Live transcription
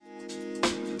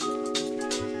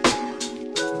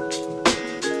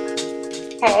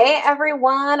Hey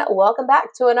everyone, welcome back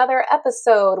to another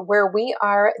episode where we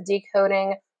are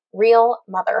decoding real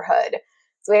motherhood.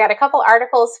 So we got a couple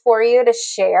articles for you to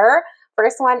share.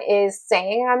 First one is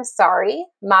saying I'm sorry,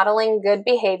 modeling good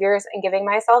behaviors and giving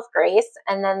myself grace.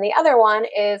 And then the other one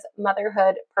is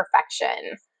motherhood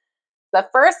perfection. The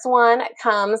first one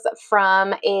comes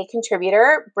from a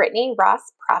contributor, Brittany Ross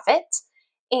Prophet,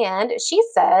 and she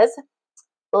says,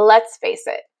 let's face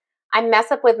it, I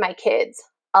mess up with my kids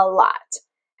a lot.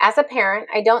 As a parent,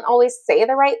 I don't always say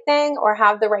the right thing or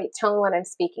have the right tone when I'm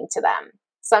speaking to them.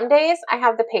 Some days I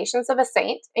have the patience of a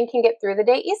saint and can get through the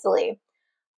day easily.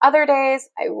 Other days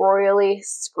I royally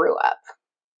screw up.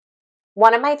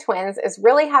 One of my twins is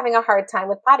really having a hard time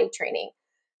with potty training,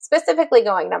 specifically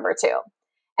going number 2.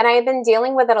 And I have been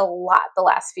dealing with it a lot the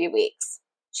last few weeks.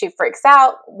 She freaks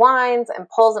out, whines, and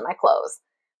pulls at my clothes.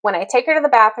 When I take her to the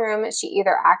bathroom, she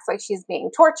either acts like she's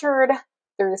being tortured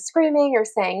through screaming or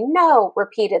saying no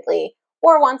repeatedly,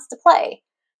 or wants to play.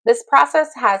 This process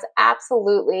has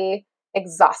absolutely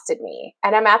exhausted me,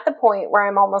 and I'm at the point where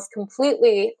I'm almost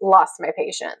completely lost my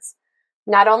patience.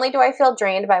 Not only do I feel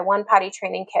drained by one potty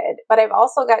training kid, but I've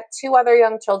also got 2 other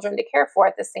young children to care for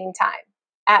at the same time,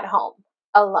 at home,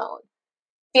 alone.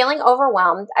 Feeling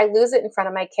overwhelmed, I lose it in front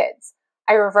of my kids.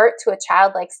 I revert to a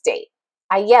childlike state.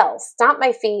 I yell, stomp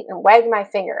my feet, and wag my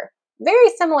finger, very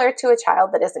similar to a child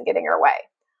that isn't getting her way.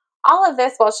 All of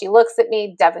this while she looks at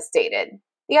me devastated.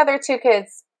 The other 2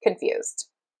 kids confused.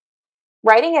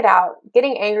 Writing it out,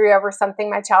 getting angry over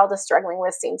something my child is struggling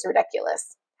with seems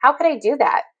ridiculous. How could I do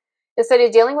that? Instead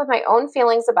of dealing with my own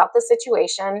feelings about the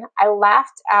situation, I lashed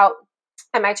out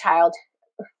at my child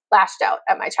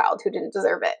who didn't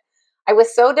deserve it. I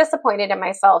was so disappointed in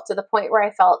myself to the point where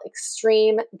I felt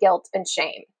extreme guilt and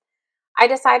shame. I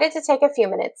decided to take a few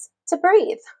minutes to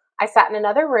breathe. I sat in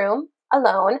another room,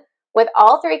 alone, with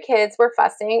all 3 kids were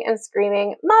fussing and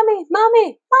screaming, "Mommy,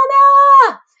 Mommy,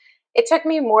 Mama!" It took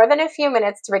me more than a few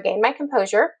minutes to regain my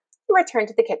composure and return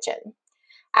to the kitchen.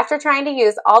 After trying to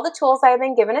use all the tools I have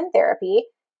been given in therapy,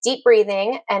 deep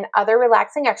breathing, and other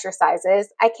relaxing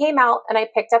exercises, I came out and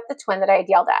I picked up the twin that I had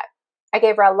yelled at. I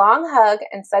gave her a long hug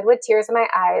and said with tears in my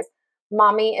eyes,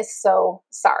 "Mommy is so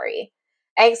sorry."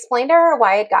 I explained to her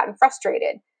why I had gotten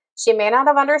frustrated. She may not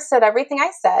have understood everything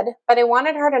I said, but I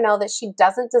wanted her to know that she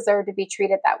doesn't deserve to be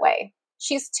treated that way.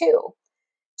 She's 2.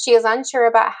 She is unsure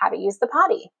about how to use the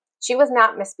potty. She was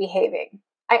not misbehaving.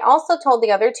 I also told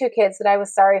the other 2 kids that I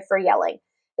was sorry for yelling,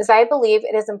 as I believe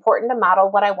it is important to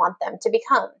model what I want them to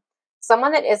become.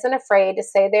 Someone that isn't afraid to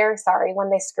say they are sorry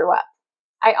when they screw up.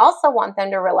 I also want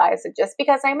them to realize that just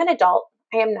because I'm an adult,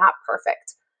 I am not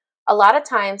perfect. A lot of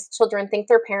times, children think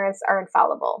their parents are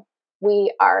infallible.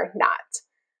 We are not.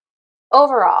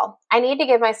 Overall, I need to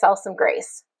give myself some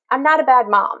grace. I'm not a bad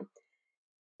mom.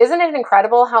 Isn't it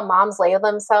incredible how moms label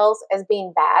themselves as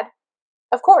being bad?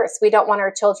 Of course, we don't want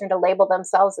our children to label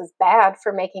themselves as bad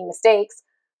for making mistakes.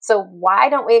 So why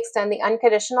don't we extend the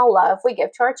unconditional love we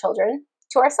give to our children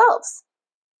to ourselves?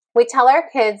 We tell our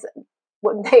kids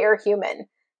when they are human,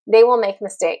 they will make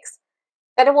mistakes,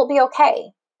 that it will be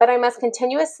okay. But I must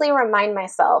continuously remind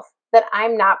myself that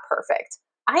I'm not perfect.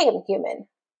 I am human.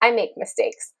 I make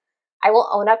mistakes. I will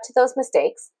own up to those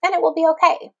mistakes and it will be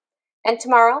okay. And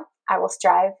tomorrow I will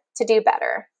strive to do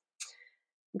better.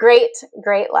 Great,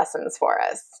 great lessons for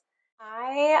us.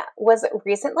 I was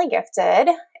recently gifted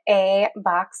a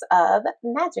box of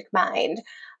Magic Mind.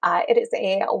 It is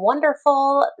a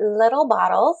wonderful little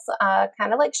bottles,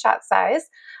 kind of like shot size,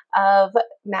 of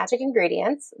magic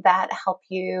ingredients that help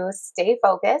you stay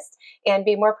focused and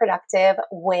be more productive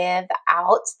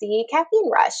without the caffeine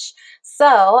rush.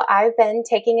 So I've been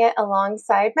taking it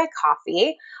alongside my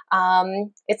coffee.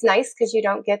 It's nice because you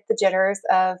don't get the jitters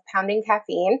of pounding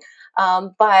caffeine,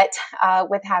 but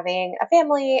with having a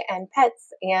family and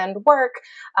pets and work,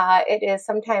 it is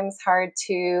sometimes hard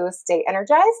to stay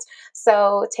energized.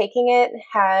 So taking it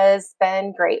has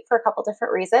been great for a couple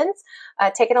different reasons.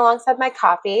 Taken alongside my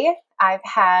coffee, I've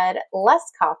had less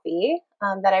coffee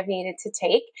that I've needed to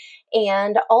take,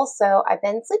 and also I've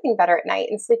been sleeping better at night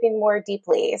and sleeping more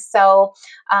deeply. So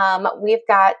we've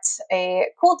got a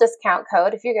cool discount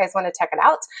code if you guys want to check it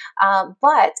out.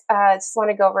 But I just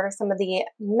want to go over some of the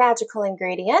magical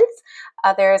ingredients.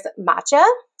 There's matcha,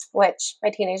 which my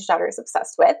teenage daughter is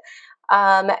obsessed with.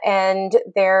 And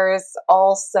there's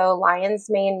also lion's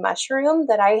mane mushroom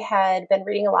that I had been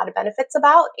reading a lot of benefits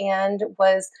about and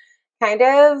was kind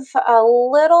of a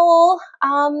little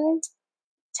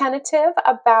tentative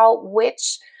about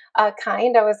which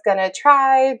kind I was going to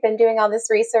try. Been doing all this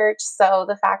research, so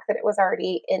the fact that it was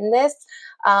already in this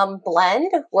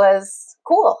blend was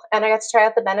cool. And I got to try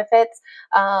out the benefits.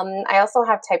 I also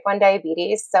have type 1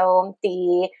 diabetes. So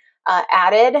the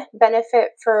added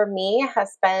benefit for me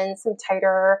has been some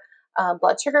tighter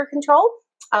blood sugar control.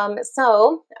 If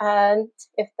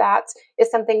that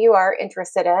is something you are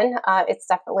interested in, it's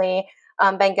definitely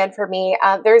been good for me.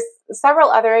 There's several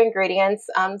other ingredients.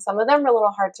 Some of them are a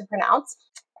little hard to pronounce.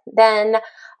 Then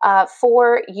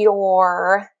for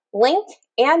your link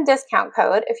and discount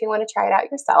code, if you want to try it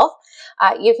out yourself,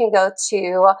 you can go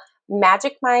to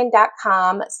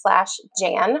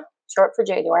magicmind.com/Jan, short for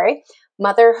January,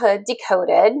 Motherhood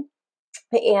Decoded.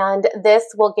 And this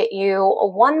will get you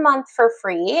 1 month for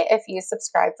free if you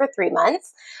subscribe for 3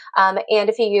 months. And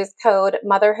if you use code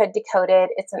Motherhood Decoded,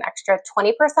 it's an extra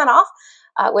 20% off,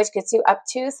 which gets you up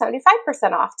to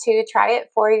 75% off to try it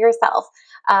for yourself.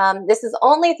 This is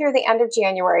only through the end of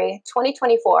January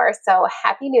 2024. So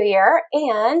Happy New Year,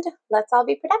 and let's all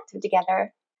be productive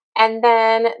together. And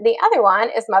then the other one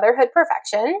is Motherhood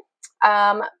Perfection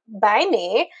by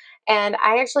me. And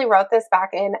I actually wrote this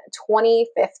back in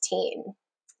 2015.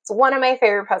 It's one of my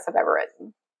favorite posts I've ever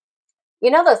written. You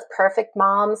know those perfect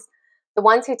moms? The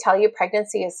ones who tell you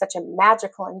pregnancy is such a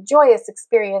magical and joyous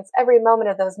experience every moment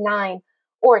of those 9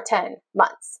 or 10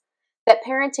 months. That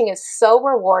parenting is so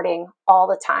rewarding all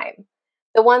the time.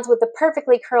 The ones with the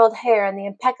perfectly curled hair and the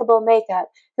impeccable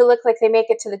makeup who look like they make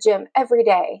it to the gym every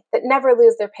day, that never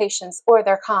lose their patience or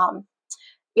their calm.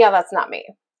 Yeah, that's not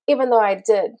me, even though I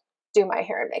did do my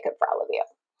hair and makeup for all of you.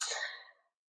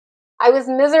 I was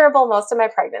miserable most of my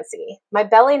pregnancy. My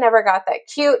belly never got that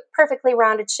cute, perfectly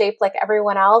rounded shape like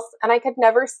everyone else, and I could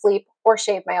never sleep or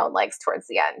shave my own legs towards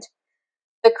the end.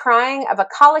 The crying of a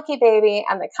colicky baby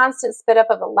and the constant spit up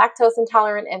of a lactose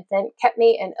intolerant infant kept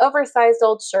me in oversized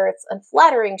old shirts and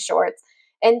flattering shorts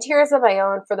and tears of my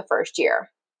own for the first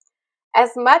year.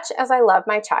 As much as I love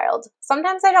my child,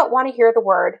 sometimes I don't want to hear the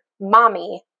word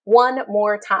mommy one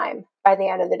more time by the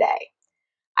end of the day.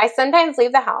 I sometimes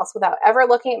leave the house without ever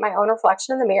looking at my own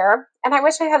reflection in the mirror, and I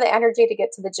wish I had the energy to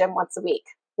get to the gym once a week,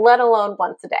 let alone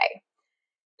once a day.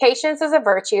 Patience is a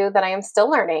virtue that I am still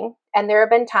learning, and there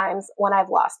have been times when I've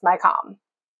lost my calm.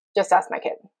 Just ask my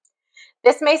kid.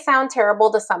 This may sound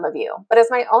terrible to some of you, but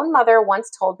as my own mother once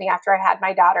told me after I had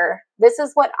my daughter, this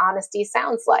is what honesty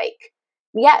sounds like.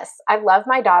 Yes, I love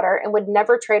my daughter and would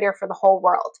never trade her for the whole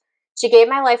world. She gave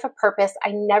my life a purpose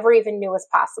I never even knew was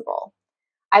possible.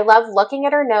 I love looking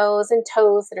at her nose and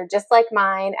toes that are just like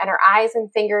mine, and her eyes and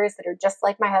fingers that are just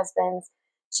like my husband's.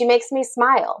 She makes me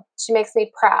smile. She makes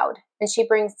me proud, and she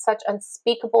brings such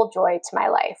unspeakable joy to my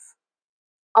life.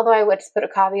 Although I would put a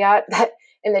caveat that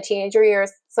in the teenager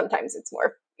years, sometimes it's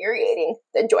more infuriating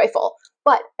than joyful,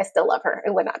 but I still love her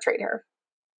and would not trade her.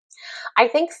 I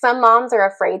think some moms are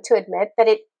afraid to admit that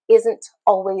it isn't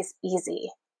always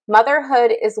easy.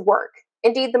 Motherhood is work,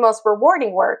 indeed the most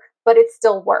rewarding work, but it's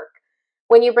still work.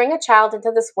 When you bring a child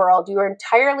into this world, you are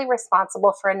entirely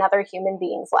responsible for another human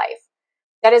being's life.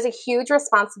 That is a huge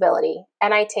responsibility,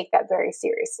 and I take that very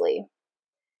seriously.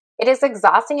 It is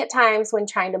exhausting at times when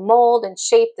trying to mold and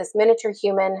shape this miniature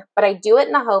human, but I do it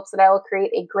in the hopes that I will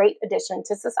create a great addition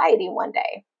to society one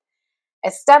day.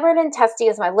 As stubborn and testy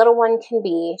as my little one can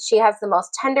be, she has the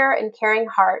most tender and caring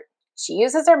heart. She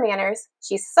uses her manners.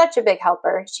 She's such a big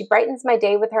helper. She brightens my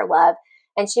day with her love,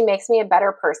 and she makes me a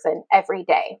better person every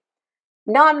day.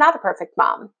 No, I'm not a perfect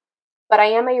mom, but I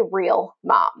am a real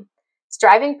mom.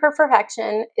 Striving for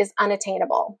perfection is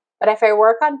unattainable, but if I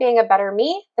work on being a better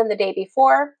me than the day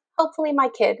before, hopefully my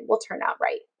kid will turn out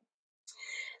right.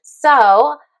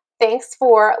 So thanks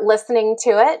for listening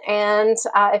to it, and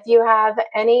if you have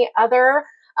any other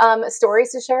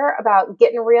stories to share about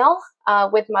getting real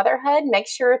with motherhood, make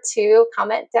sure to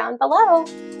comment down below.